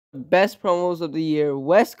Best promos of the year,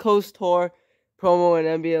 West Coast Tour promo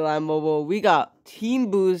in NBA Live Mobile. We got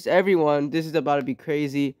Team Boost, everyone. This is about to be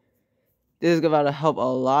crazy. This is about to help a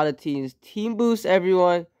lot of teams. Team Boost,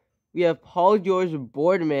 everyone. We have Paul George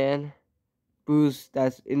Boardman boost.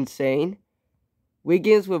 That's insane.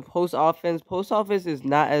 Wiggins with post offense. Post offense is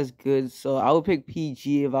not as good, so I would pick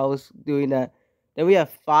PG if I was doing that. Then we have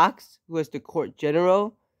Fox, who has the Court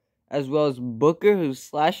General, as well as Booker, who's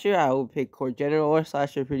Slasher. I would pick Court General or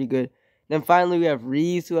Slasher, pretty good. Then finally, we have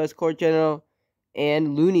Reeves, who has Court General,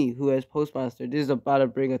 and Looney, who has Postmaster. This is about to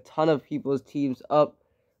bring a ton of people's teams up.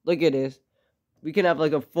 Look at this. We can have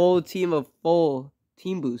like a full team of full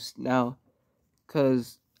team boost now,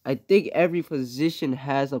 because I think every position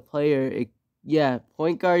has a player. Yeah,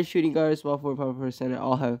 point guard, shooting guard, small forward, power forward, center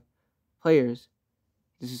all have players.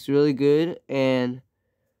 This is really good, and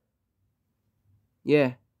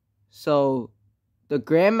yeah. So the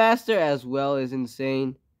Grandmaster as well is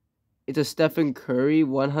insane. It's a Stephen Curry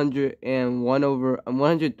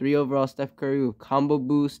 103 overall Steph Curry with combo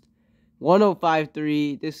boost,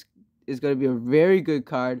 105.3. This is going to be a very good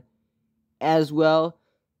card as well.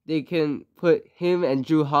 They can put him and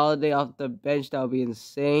Drew Holiday off the bench. That would be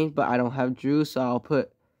insane. But I don't have Drew, so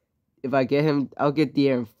if I get him, I'll get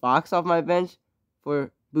De'Aaron Fox off my bench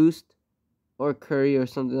for boost, or Curry or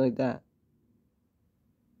something like that.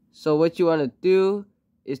 So what you want to do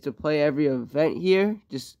is to play every event here,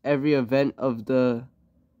 just every event of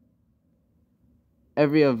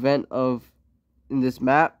in this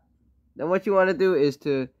map. Then what you want to do is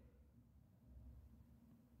to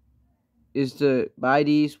buy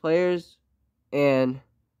these players and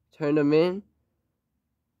turn them in.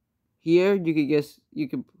 Here you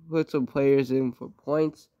can put some players in for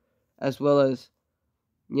points, as well as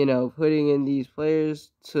putting in these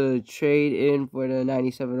players to trade in for the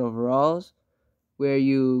 97 overalls, where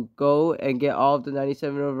you go and get all of the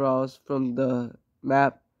 97 overalls from the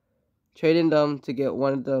map, trading them to get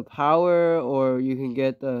one of the power, or you can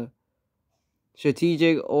get the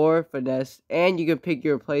strategic or finesse, and you can pick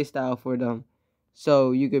your playstyle for them.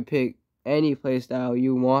 So you can pick any playstyle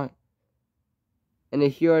you want. And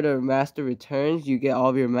if here are the master returns, you get all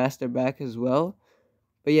of your master back as well.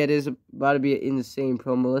 But yeah, there's about to be an insane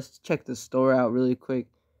promo. Let's check the store out really quick.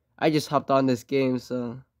 I just hopped on this game,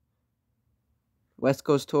 so West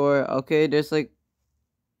Coast Tour. Okay, there's like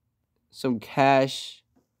some cash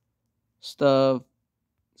stuff,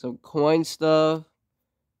 some coin stuff,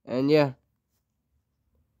 and yeah,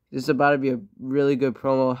 this is about to be a really good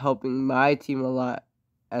promo, helping my team a lot,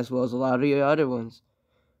 as well as a lot of the other ones.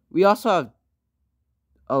 We also have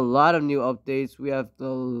a lot of new updates. We have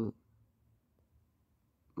the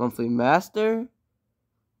monthly master.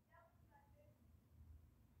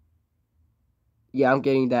 Yeah, I'm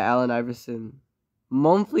getting that Allen Iverson.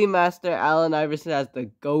 Monthly master Allen Iverson has the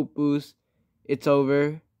GOAT boost. It's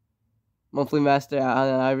over. Monthly master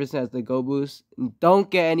Allen Iverson has the GOAT boost. Don't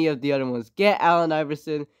get any of the other ones. Get Allen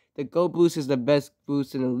Iverson. The GOAT boost is the best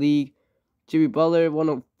boost in the league. Jimmy Butler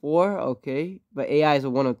 104, okay. But AI is a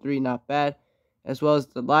 103, not bad. As well as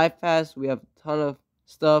the live pass, we have a ton of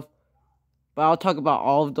stuff. But I'll talk about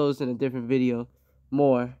all of those in a different video,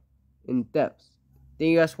 more in depth. Thank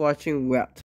you guys for watching. We're out.